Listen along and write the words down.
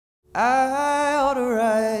I ought to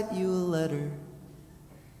write you a letter.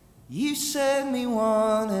 You send me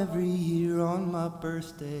one every year on my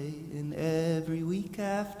birthday, and every week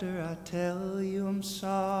after I tell you I'm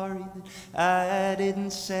sorry that I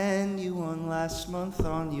didn't send you one last month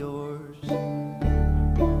on yours.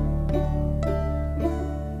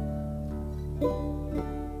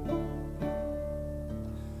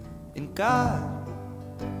 And God,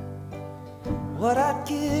 what I'd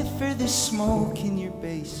give for this smoke in your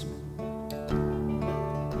basement.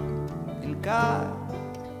 And God,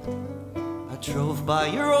 I drove by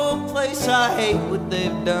your old place, I hate what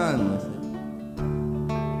they've done with it.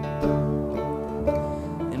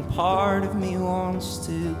 And part of me wants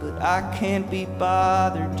to, but I can't be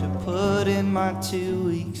bothered to put in my 2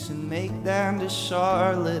 weeks and make down to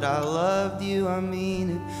Charlotte. I loved you, I mean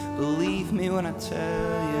it. Believe me when I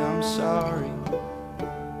tell you I'm sorry.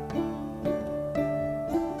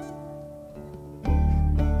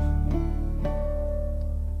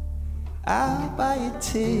 I'll buy a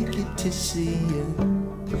ticket to see you,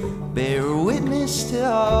 bear witness to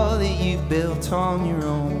all that you've built on your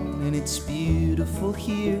own. And it's beautiful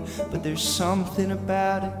here, but there's something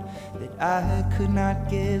about it that I could not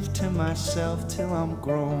give to myself till I'm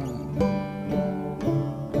grown.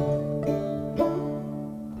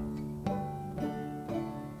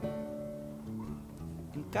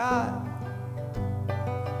 And God,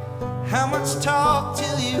 how much talk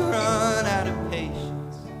till you run out of patience?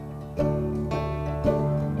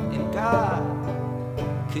 God,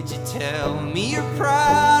 could you tell me you're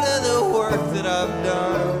proud of the work that I've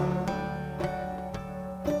done?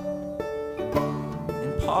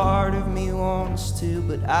 And part of me wants to,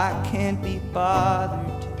 but I can't be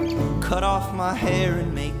bothered to cut off my hair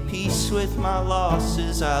and make peace with my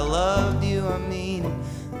losses. I loved you, I mean it.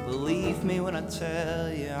 Believe me when I tell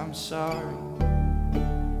you I'm sorry.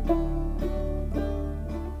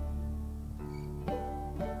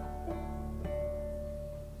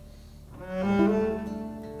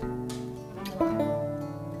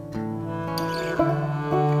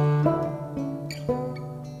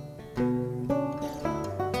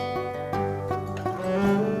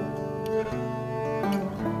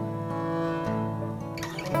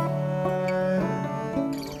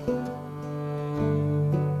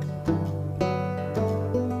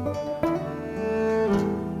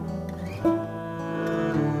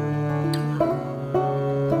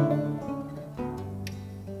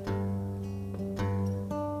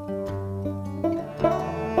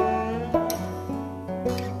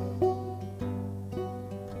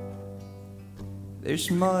 There's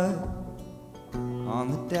mud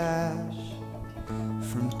on the dash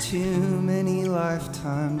from too many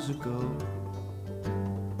lifetimes ago,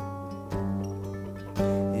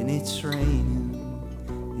 and it's raining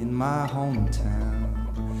in my hometown,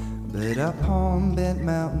 but up on Bent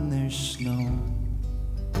Mountain there's snow.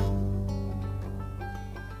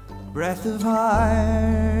 Breath of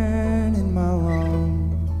iron in my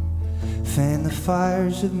lungs, fan the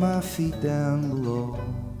fires of my feet down below.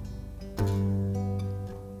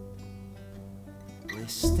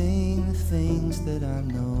 Listing the things that I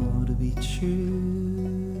know to be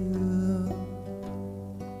true.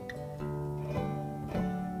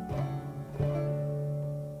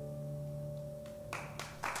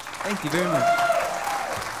 Thank you very much.